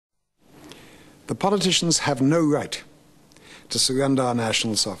The politicians have no right to surrender our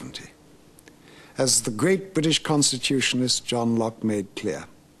national sovereignty. As the great British constitutionalist John Locke made clear,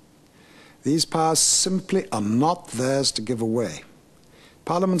 these powers simply are not theirs to give away.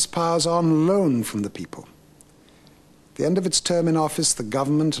 Parliament's powers are on loan from the people. At the end of its term in office, the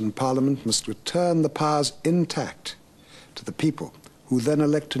government and Parliament must return the powers intact to the people, who then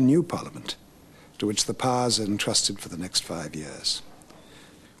elect a new Parliament, to which the powers are entrusted for the next 5 years.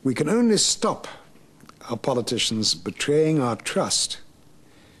 We can only stop our politicians betraying our trust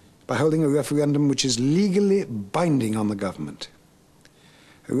by holding a referendum which is legally binding on the government.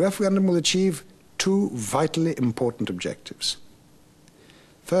 A referendum will achieve two vitally important objectives.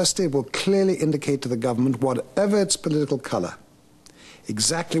 Firstly, it will clearly indicate to the government, whatever its political colour,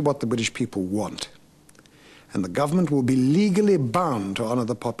 exactly what the British people want. And the government will be legally bound to honour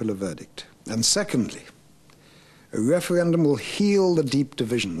the popular verdict. And secondly, a referendum will heal the deep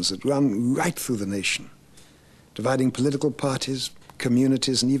divisions that run right through the nation, dividing political parties,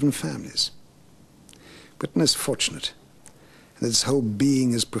 communities, and even families. Britain is fortunate, and its whole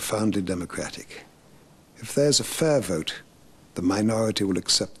being is profoundly democratic. If there's a fair vote, the minority will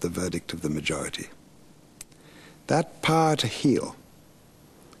accept the verdict of the majority. That power to heal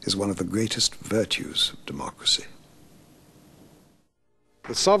is one of the greatest virtues of democracy.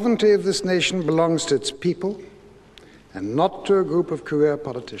 The sovereignty of this nation belongs to its people and not to a group of career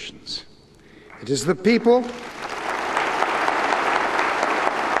politicians. It is the people,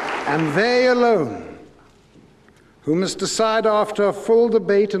 and they alone, who must decide after a full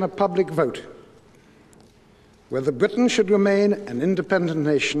debate and a public vote whether Britain should remain an independent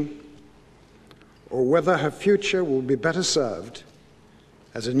nation or whether her future will be better served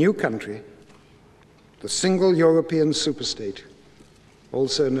as a new country, the single European superstate,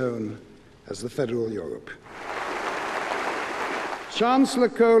 also known as the Federal Europe. Chancellor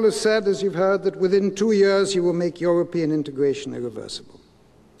Kohl has said, as you've heard, that within 2 years he will make European integration irreversible.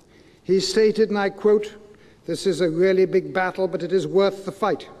 He stated, and I quote, "This is a really big battle, but it is worth the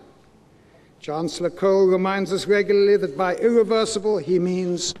fight." Chancellor Kohl reminds us regularly that by irreversible he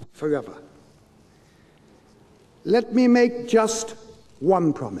means forever. Let me make just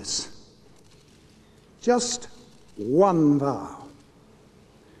one promise, just one vow.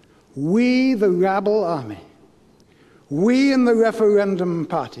 We, the rabble army, we in the Referendum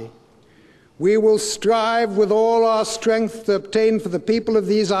Party, we will strive with all our strength to obtain for the people of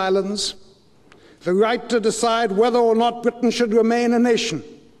these islands the right to decide whether or not Britain should remain a nation.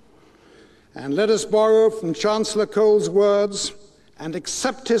 And let us borrow from Chancellor Kohl's words and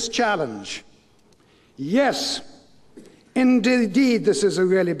accept his challenge. Yes, indeed, this is a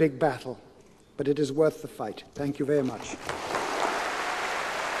really big battle, but it is worth the fight. Thank you very much.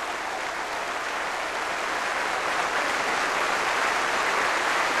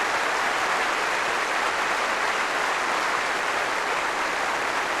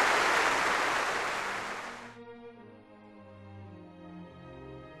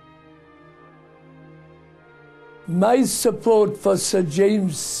 My support for Sir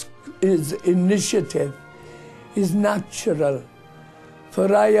James's initiative is natural,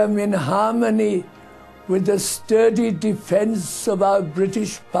 for I am in harmony with the sturdy defence of our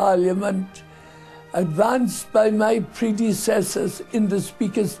British Parliament, advanced by my predecessors in the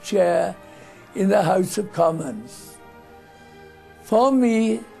Speaker's chair in the House of Commons. For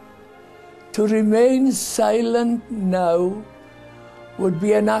me, to remain silent now would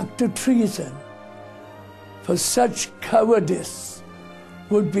be an act of treason, for such cowardice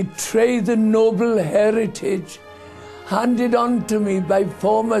would betray the noble heritage handed on to me by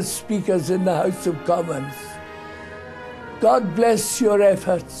former speakers in the House of Commons. God bless your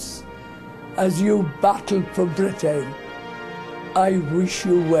efforts as you battle for Britain. I wish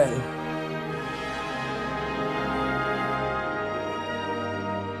you well.